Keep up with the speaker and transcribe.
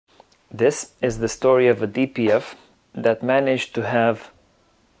This is the story of a DPF that managed to have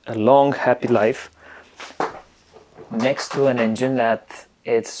a long, happy life next to an engine that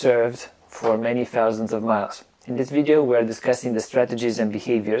it served for many thousands of miles. In this video, we are discussing the strategies and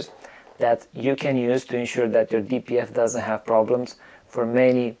behaviors that you can use to ensure that your DPF doesn't have problems for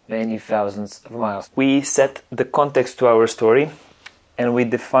many, many thousands of miles. We set the context to our story and we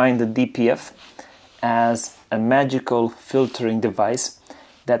define the DPF as a magical filtering device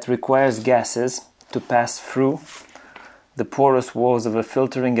that requires gases to pass through the porous walls of a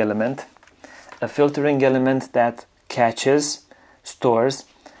filtering element that catches, stores,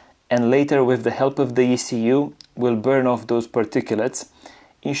 and later with the help of the ECU will burn off those particulates,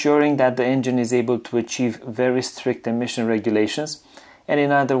 ensuring that the engine is able to achieve very strict emission regulations, and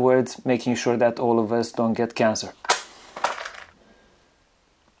in other words, making sure that all of us don't get cancer.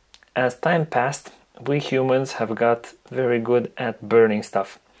 As time passed, we humans have got very good at burning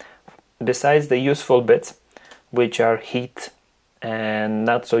stuff. Besides the useful bits, which are heat and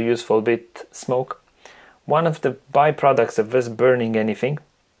not so useful bit smoke, one of the byproducts of us burning anything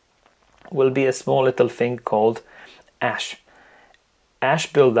will be a small little thing called ash.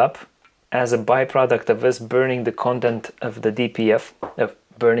 Ash buildup as a byproduct of us burning the content of the DPF, of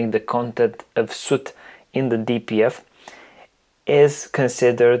burning the content of soot in the DPF, is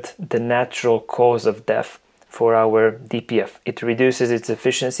considered the natural cause of death for our DPF. It reduces its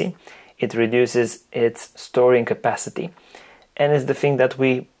efficiency, it reduces its storing capacity, and is the thing that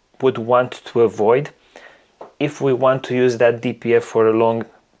we would want to avoid if we want to use that DPF for a long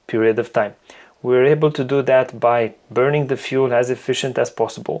period of time. We're able to do that by burning the fuel as efficient as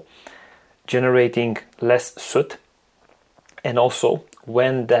possible, generating less soot, and also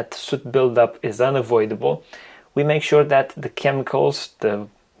when that soot buildup is unavoidable, we make sure that the chemicals, the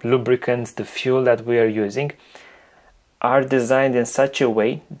lubricants, the fuel that we are using are designed in such a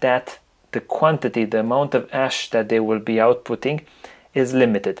way that the quantity, the amount of ash that they will be outputting is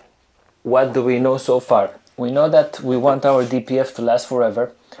limited. What do we know so far? We know that we want our DPF to last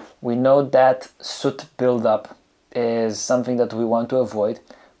forever. We know that soot buildup is something that we want to avoid.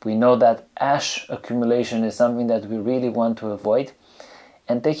 We know that ash accumulation is something that we really want to avoid.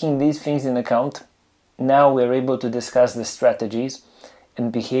 And taking these things in account, now we're able to discuss the strategies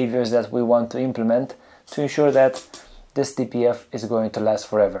and behaviors that we want to implement to ensure that this DPF is going to last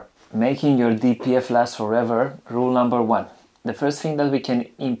forever. Making your DPF last forever, rule number 1. The first thing that we can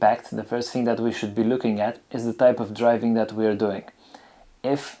impact, the first thing that we should be looking at is the type of driving that we are doing.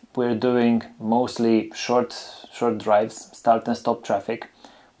 If we're doing mostly short drives, start and stop traffic,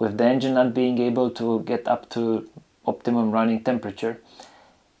 with the engine not being able to get up to optimum running temperature,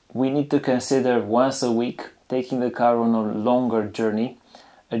 we need to consider once a week taking the car on a longer journey,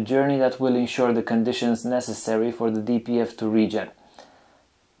 a journey that will ensure the conditions necessary for the DPF to regen.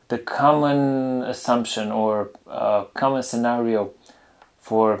 The common assumption or common scenario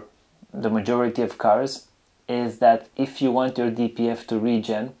for the majority of cars is that if you want your DPF to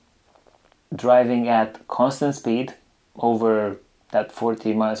regen, driving at constant speed over that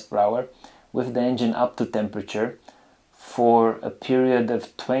 40 miles per hour with the engine up to temperature for a period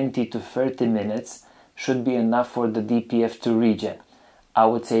of 20 to 30 minutes should be enough for the DPF to regen. I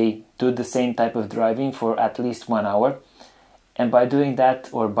would say do the same type of driving for at least 1 hour, and by doing that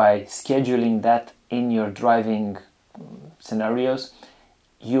or by scheduling that in your driving scenarios,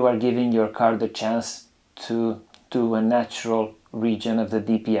 you are giving your car the chance to do a natural regen of the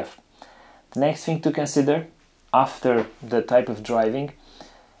DPF. The next thing to consider after the type of driving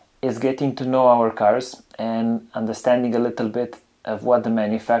is getting to know our cars and understanding a little bit of what the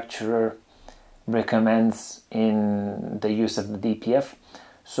manufacturer recommends in the use of the DPF.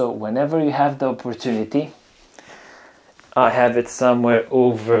 So whenever you have the opportunity, I have it somewhere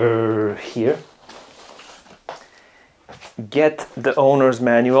over here, get the owner's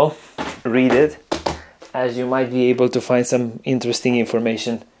manual, read it, as you might be able to find some interesting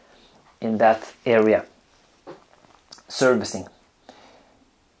information in that area. Servicing.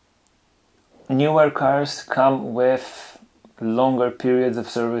 Newer cars come with longer periods of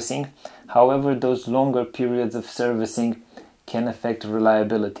servicing. However, those longer periods of servicing can affect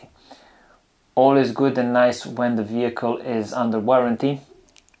reliability. All is good and nice when the vehicle is under warranty.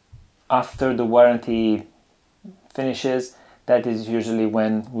 After the warranty finishes, that is usually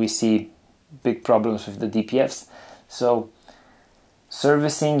when we see big problems with the DPFs. So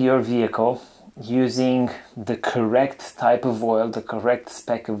servicing your vehicle using the correct type of oil, the correct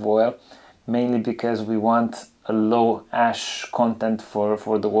spec of oil, mainly because we want a low ash content for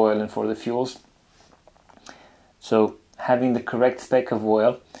the oil and for the fuels. So having the correct spec of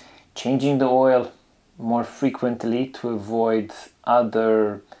oil, changing the oil more frequently to avoid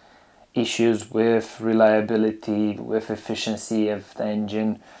other issues with reliability, with efficiency of the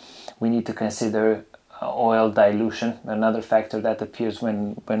engine. We need to consider oil dilution, another factor that appears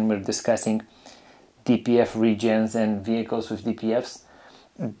when we're discussing DPF regens and vehicles with DPFs.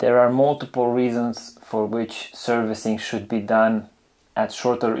 There are multiple reasons for which servicing should be done at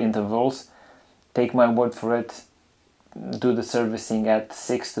shorter intervals. Take my word for it, do the servicing at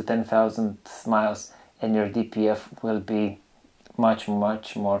 6,000 to 10,000 miles and your DPF will be much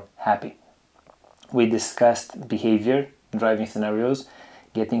more happy. We discussed behavior, driving scenarios,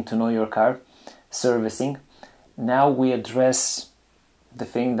 getting to know your car, servicing. Now we address the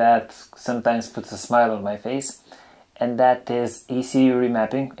thing that sometimes puts a smile on my face, and that is ECU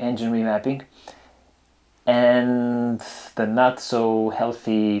remapping, engine remapping, and the not so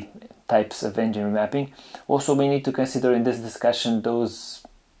healthy types of engine remapping. Also, we need to consider in this discussion those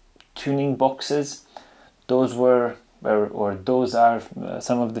tuning boxes. Those are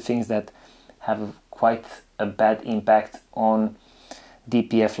some of the things that have quite a bad impact on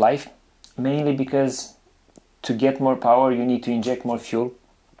DPF life, mainly because to get more power you need to inject more fuel,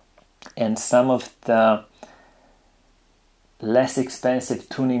 and some of the less expensive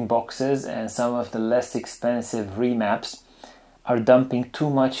tuning boxes and some of the less expensive remaps are dumping too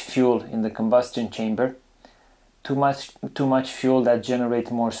much fuel in the combustion chamber, too much fuel that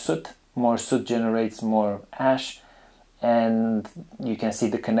generates more soot generates more ash, and you can see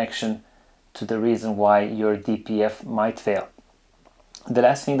the connection to the reason why your DPF might fail. The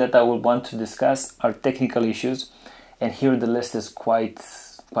last thing that I would want to discuss are technical issues, and here the list is quite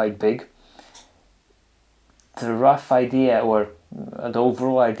big. The rough idea, or the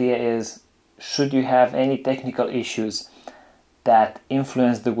overall idea, is should you have any technical issues that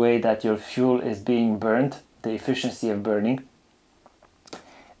influence the way that your fuel is being burned, the efficiency of burning,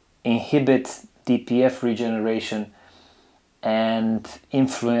 inhibit DPF regeneration and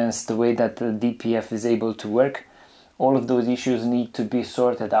influence the way that the DPF is able to work, all of those issues need to be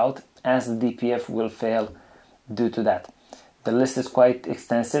sorted out, as the DPF will fail due to that. The list is quite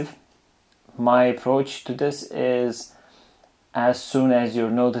extensive. My approach to this is, as soon as you're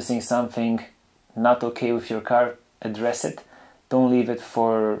noticing something not okay with your car, address it. Don't leave it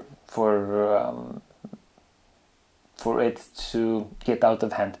for it to get out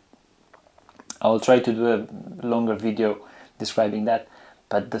of hand. I will try to do a longer video describing that,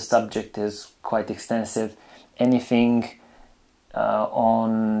 but the subject is quite extensive. Anything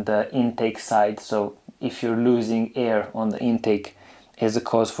on the intake side, so if you're losing air on the intake, is a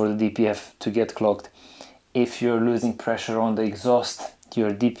cause for the DPF to get clogged. If you're losing pressure on the exhaust, your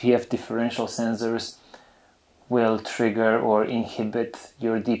DPF differential sensors will trigger or inhibit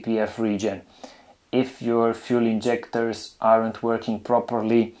your DPF regen. If your fuel injectors aren't working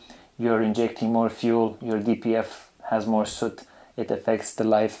properly, you're injecting more fuel, your DPF has more soot, it affects the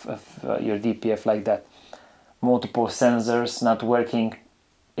life of your DPF like that. Multiple sensors not working,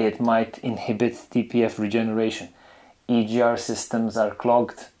 it might inhibit DPF regeneration. EGR systems are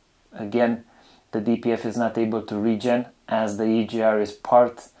clogged, again the DPF is not able to regen, as the EGR is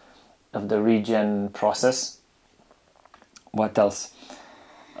part of the regen process. What else?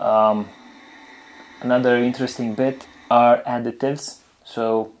 Another interesting bit are additives.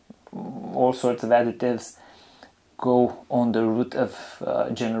 So all sorts of additives go on the route of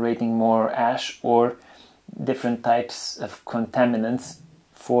generating more ash or different types of contaminants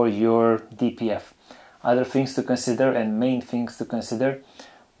for your DPF. Other things to consider, and main things to consider,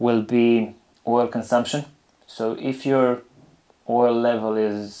 will be oil consumption. So if your oil level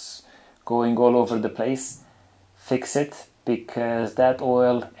is going all over the place, fix it, because that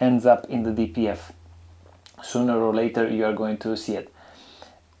oil ends up in the DPF. Sooner or later you are going to see it.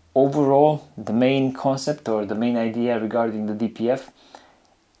 Overall, the main concept or the main idea regarding the DPF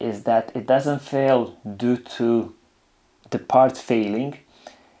is that it doesn't fail due to the part failing.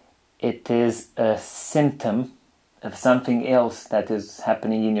 It is a symptom of something else that is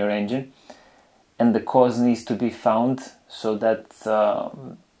happening in your engine, and the cause needs to be found so that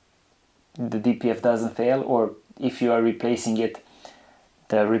the DPF doesn't fail, or if you are replacing it,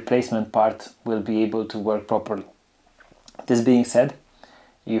 the replacement part will be able to work properly. This being said,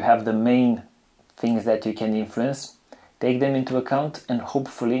 you have the main things that you can influence. Take them into account, and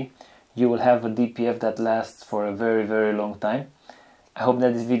hopefully you will have a DPF that lasts for a very long time. I hope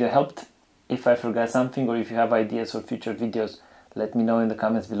that this video helped. If I forgot something, or if you have ideas for future videos, let me know in the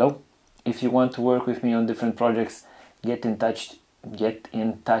comments below. If you want to work with me on different projects, get in touch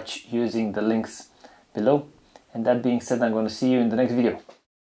using the links below. And that being said, I'm going to see you in the next video.